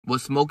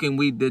what smoking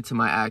weed did to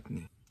my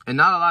acne. And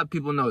not a lot of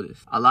people know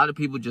this. A lot of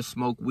people just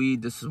smoke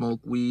weed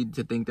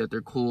to think that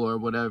they're cool or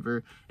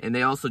whatever. And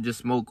they also just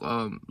smoke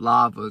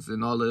lavas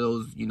and all of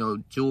those, you know,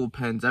 jewel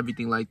pens,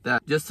 everything like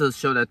that, just to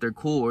show that they're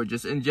cool, or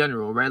just in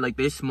general, right? Like,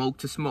 they smoke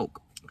to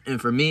smoke. And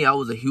for me, I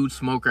was a huge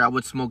smoker. I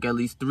would smoke at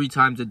least 3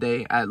 times a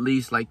day, at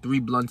least like 3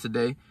 blunts a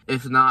day.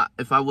 If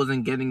I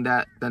wasn't getting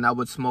that, then I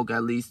would smoke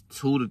at least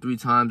 2 to 3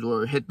 times,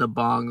 or hit the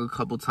bong a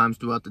couple times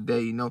throughout the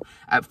day, you know.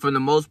 For the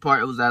most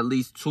part, it was at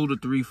least 2 to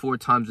 3, 4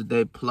 times a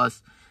day.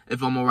 Plus,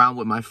 if I'm around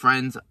with my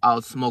friends,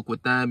 I'll smoke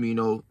with them, you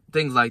know,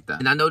 things like that.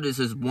 And I know this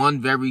is one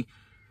very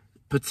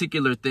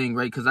particular thing,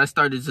 right? Because I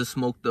started to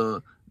smoke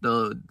the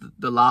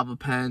lava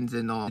pens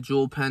and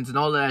jewel pens and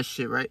all of that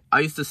shit, right? I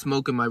used to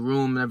smoke in my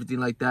room and everything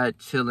like that,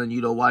 chilling,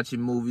 you know,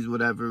 watching movies,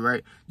 whatever,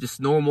 right? Just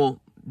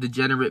normal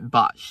degenerate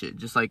bot shit,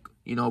 just like,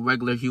 you know,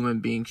 regular human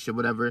being shit,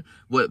 whatever.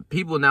 What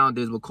people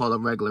nowadays would call a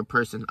regular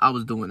person. I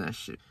was doing that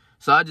shit.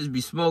 So I'd just be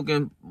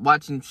smoking,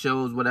 watching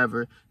shows,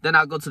 whatever. Then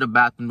I'll go to the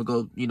bathroom to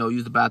go, you know,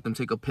 use the bathroom,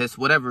 take a piss,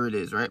 whatever it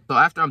is, right? So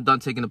after I'm done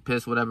taking a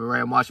piss, whatever,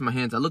 right, I'm washing my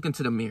hands, I look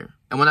into the mirror.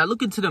 And when I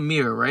look into the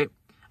mirror, right,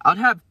 I'd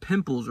have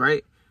pimples,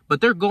 right? But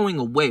they're going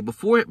away.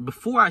 Before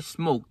I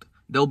smoked,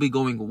 they'll be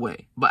going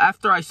away. But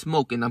after I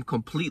smoke and I'm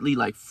completely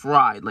like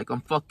fried, like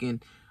I'm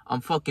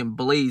fucking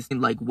blazed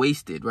and like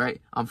wasted, right?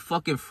 I'm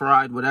fucking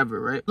fried, whatever,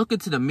 right? Look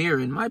into the mirror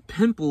and my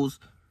pimples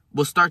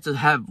will start to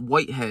have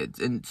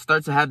whiteheads and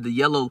start to have the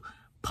yellow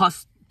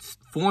pus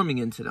forming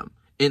into them.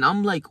 And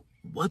I'm like,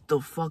 what the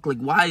fuck? Like,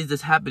 why is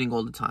this happening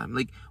all the time?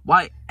 Like,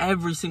 why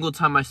every single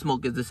time I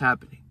smoke is this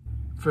happening?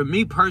 For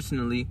me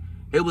personally,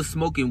 it was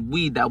smoking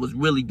weed that was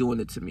really doing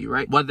it to me,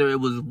 right? Whether it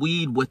was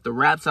weed with the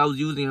wraps I was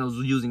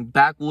using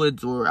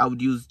backwoods, or I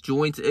would use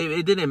joints.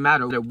 It didn't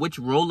matter which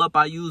roll-up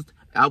I used.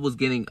 I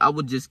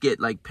would just get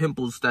like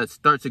pimples that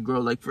start to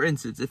grow. Like, for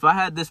instance, if I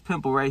had this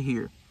pimple right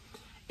here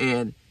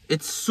and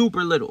it's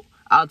super little,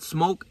 I'd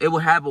smoke, it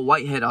would have a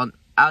whitehead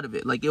out of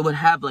it. Like, it would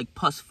have like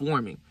pus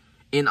forming.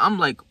 And I'm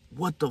like,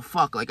 what the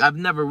fuck? Like, I've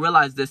never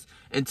realized this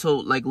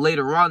until like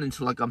later on,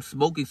 until like I'm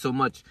smoking so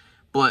much.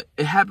 But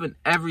it happened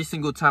every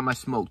single time I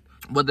smoked.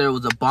 Whether it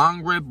was a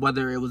bong rip,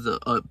 whether it was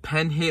a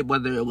pen hit,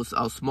 whether it was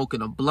I was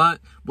smoking a blunt,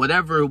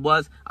 whatever it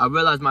was, I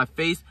realized my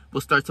face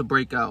will start to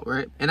break out,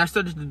 right? And I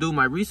started to do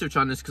my research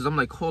on this because I'm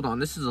like, hold on,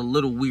 this is a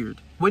little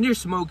weird. When you're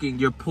smoking,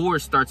 your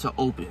pores start to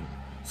open.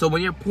 So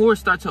when your pores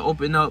start to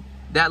open up,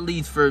 that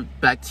leads for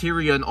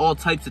bacteria and all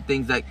types of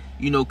things that,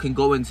 you know, can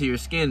go into your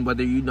skin.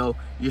 Whether, you know,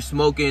 you're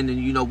smoking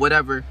and, you know,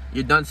 whatever,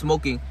 you're done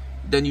smoking,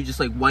 then you just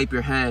like wipe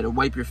your head or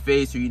wipe your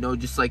face, or, you know,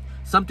 just like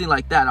something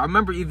like that. I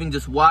remember even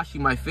just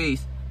washing my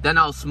face, then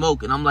I'll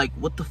smoke, and I'm like,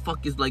 what the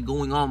fuck is like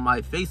going on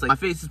my face? Like, my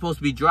face is supposed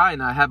to be dry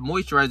and I have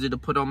moisturizer to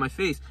put on my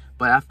face.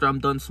 But after I'm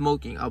done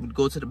smoking, I would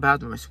go to the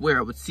bathroom, I swear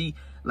I would see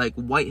like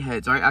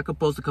whiteheads, right? I could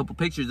post a couple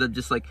pictures of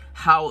just like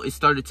how it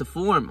started to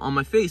form on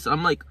my face.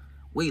 I'm like,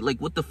 wait,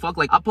 like, what the fuck?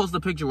 Like, I'll post a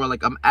picture where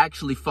like I'm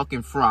actually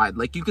fucking fried.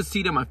 Like, you could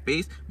see it in my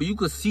face, but you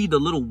could see the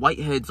little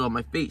whiteheads on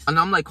my face. And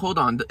I'm like, hold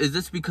on, is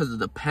this because of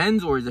the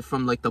pens, or is it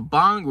from like the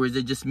bong, or is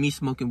it just me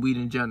smoking weed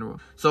in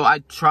general? So I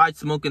tried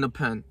smoking a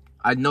pen.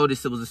 I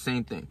noticed it was the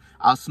same thing.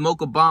 I'll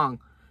smoke a bong,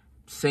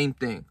 same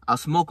thing. I'll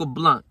smoke a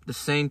blunt, the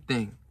same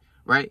thing,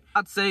 right?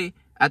 I'd say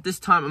at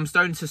this time I'm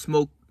starting to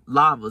smoke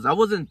lavas. I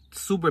wasn't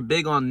super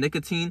big on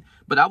nicotine,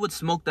 but I would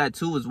smoke that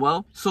too as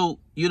well. So,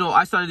 you know,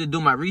 I started to do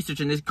my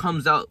research, and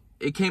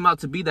it came out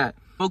to be that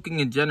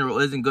smoking in general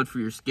isn't good for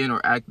your skin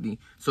or acne.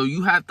 So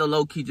you have to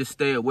low-key just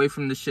stay away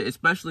from this shit,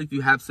 especially if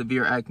you have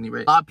severe acne,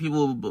 right? A lot of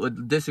people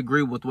would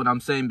disagree with what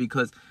I'm saying,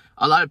 because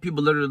a lot of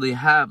people literally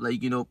have,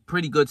 like, you know,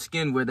 pretty good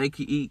skin where they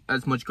can eat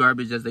as much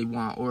garbage as they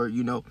want, or,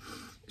 you know,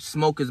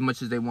 smoke as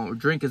much as they want, or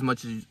drink as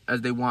much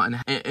as they want,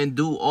 and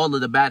do all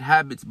of the bad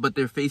habits, but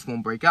their face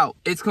won't break out.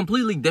 It's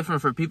completely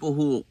different for people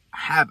who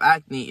have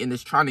acne and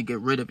is trying to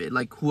get rid of it,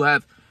 like who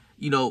have,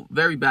 you know,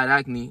 very bad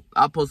acne.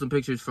 I'll post some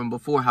pictures from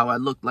before how I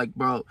looked. Like,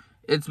 bro,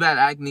 it's bad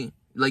acne.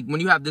 Like,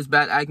 when you have this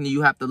bad acne,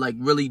 you have to like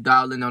really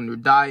dial in on your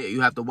diet.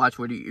 You have to watch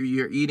what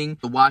you're eating,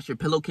 to wash your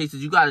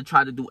pillowcases. You got to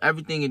try to do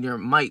everything in your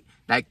might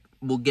that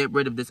will get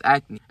rid of this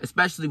acne,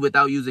 especially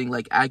without using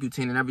like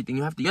Accutane and everything.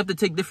 You have to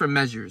take different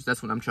measures.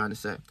 That's what I'm trying to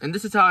say. And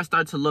this is how I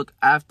start to look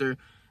after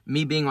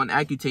me being on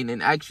Accutane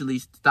and actually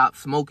stop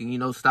smoking, you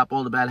know, stop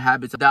all the bad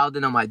habits. I dialed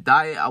in on my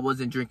diet. I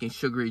wasn't drinking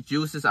sugary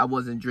juices. I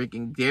wasn't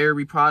drinking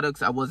dairy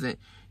products. I wasn't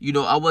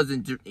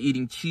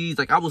eating cheese.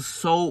 Like, I was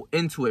so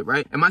into it,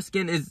 right? And my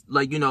skin is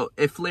like, you know,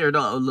 it flared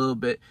up a little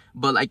bit.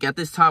 But like at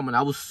this time when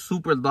I was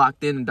super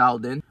locked in and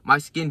dialed in, my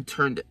skin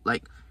turned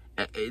like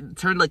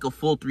a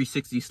full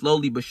 360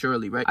 slowly but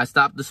surely, right? I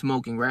stopped the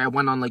smoking, right? I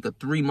went on like a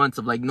 3 months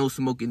of like no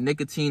smoking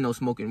nicotine, no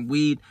smoking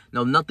weed,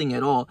 no nothing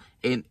at all.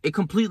 And it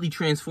completely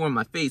transformed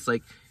my face.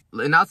 Like,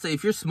 and I'll say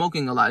if you're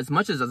smoking a lot, as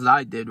much as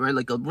I did, right?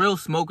 Like a real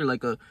smoker,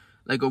 like a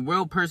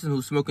real person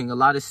who's smoking a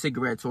lot of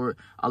cigarettes or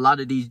a lot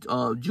of these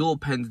jewel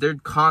pens, they're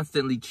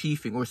constantly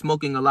chiefing, or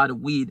smoking a lot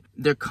of weed,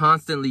 they're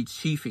constantly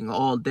chiefing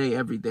all day,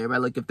 every day, right?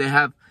 Like if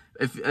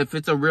If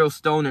it's a real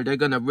stoner, they're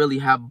gonna really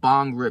have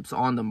bong rips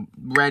on them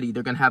ready.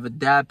 They're gonna have a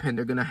dab pen.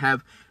 They're gonna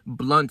have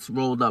blunts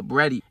rolled up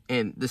ready.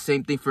 And the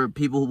same thing for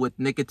people with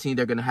nicotine.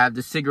 They're gonna have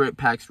the cigarette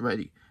packs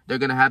ready. They're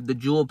gonna have the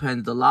jewel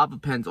pens, the lava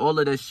pens, all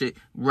of that shit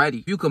ready.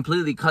 If you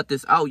completely cut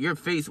this out, your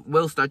face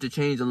will start to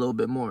change a little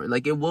bit more.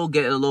 Like, it will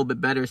get a little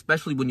bit better,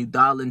 especially when you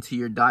dial into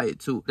your diet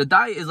too. The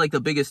diet is like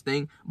the biggest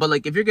thing, but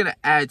like if you're gonna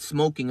add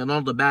smoking and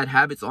all the bad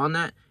habits on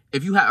that,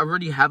 if you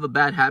already have a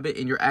bad habit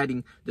and you're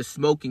adding the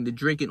smoking, the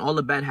drinking, all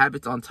the bad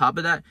habits on top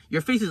of that,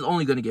 your face is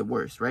only going to get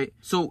worse, right?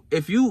 So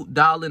if you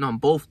dial in on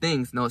both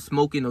things, no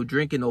smoking, no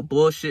drinking, no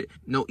bullshit,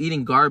 no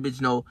eating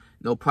garbage, no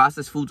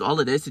processed foods,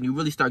 all of this, and you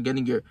really start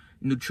getting your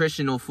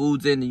nutritional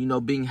foods in and, you know,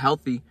 being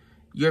healthy,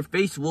 your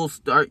face will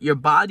start, your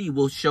body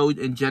will show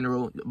in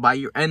general by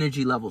your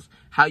energy levels,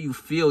 how you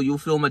feel. You'll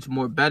feel much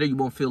more better. You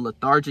won't feel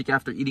lethargic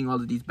after eating all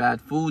of these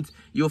bad foods.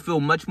 You'll feel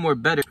much more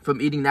better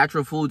from eating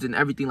natural foods and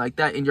everything like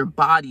that in your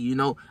body. You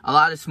know, a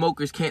lot of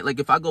smokers can't, like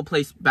if I go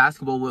play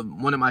basketball with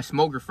one of my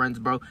smoker friends,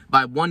 bro,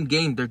 by one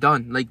game, they're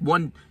done. Like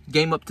one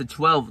game up to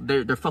 12,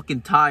 they're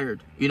fucking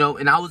tired, you know,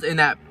 and I was in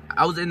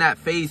that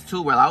phase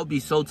too, where I would be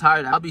so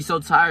tired. I'll be so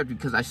tired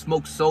because I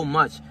smoke so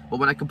much. But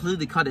when I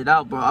completely cut it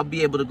out, bro, I'll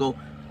be able to go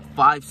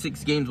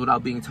 5-6 games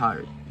without being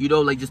tired, you know,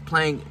 like just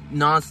playing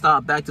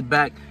non-stop back to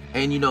back.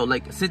 And you know,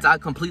 like since I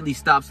completely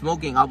stopped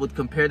smoking, I would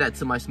compare that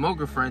to my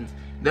smoker friends.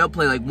 They'll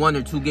play like 1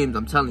 or 2 games.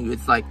 I'm telling you,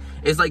 it's like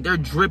they're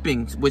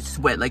dripping with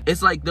sweat. Like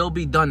it's like they'll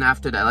be done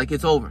after that. Like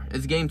it's over,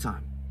 it's game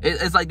time.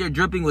 It's like they're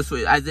dripping with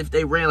sweat, as if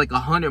they ran like a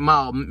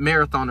 100-mile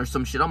marathon or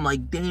some shit. I'm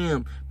like,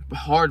 damn,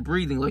 hard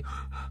breathing,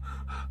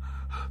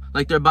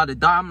 like they're about to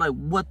die. I'm like,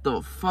 what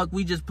the fuck?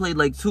 We just played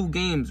like 2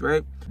 games,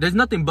 right? There's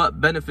nothing but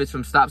benefits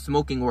from stop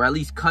smoking, or at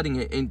least cutting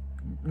it, and,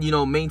 you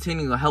know,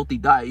 maintaining a healthy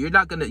diet.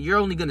 You're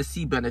only gonna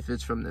see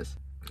benefits from this.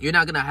 You're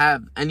not gonna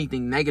have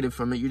anything negative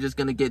from it. You're just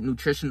gonna get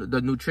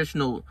the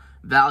nutritional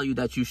value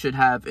that you should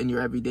have in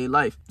your everyday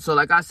life. So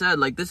like I said,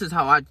 like this is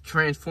how I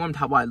transformed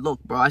how I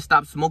look, bro. I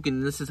stopped smoking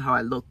and this is how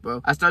I look,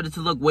 bro. I started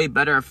to look way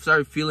better. I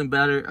started feeling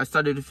better. I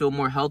started to feel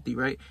more healthy,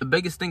 right? The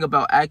biggest thing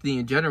about acne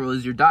in general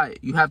is your diet.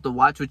 You have to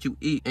watch what you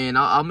eat, and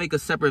I'll make a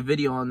separate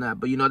video on that.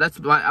 But you know, that's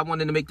why I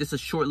wanted to make this a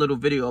short little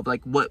video of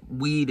like what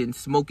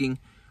smoking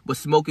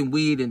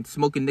weed and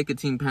smoking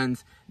nicotine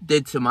pens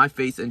did to my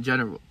face in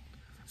general.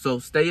 So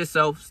stay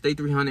yourself, stay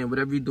 300,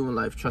 whatever you do in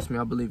life. Trust me,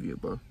 I believe you,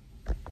 bro.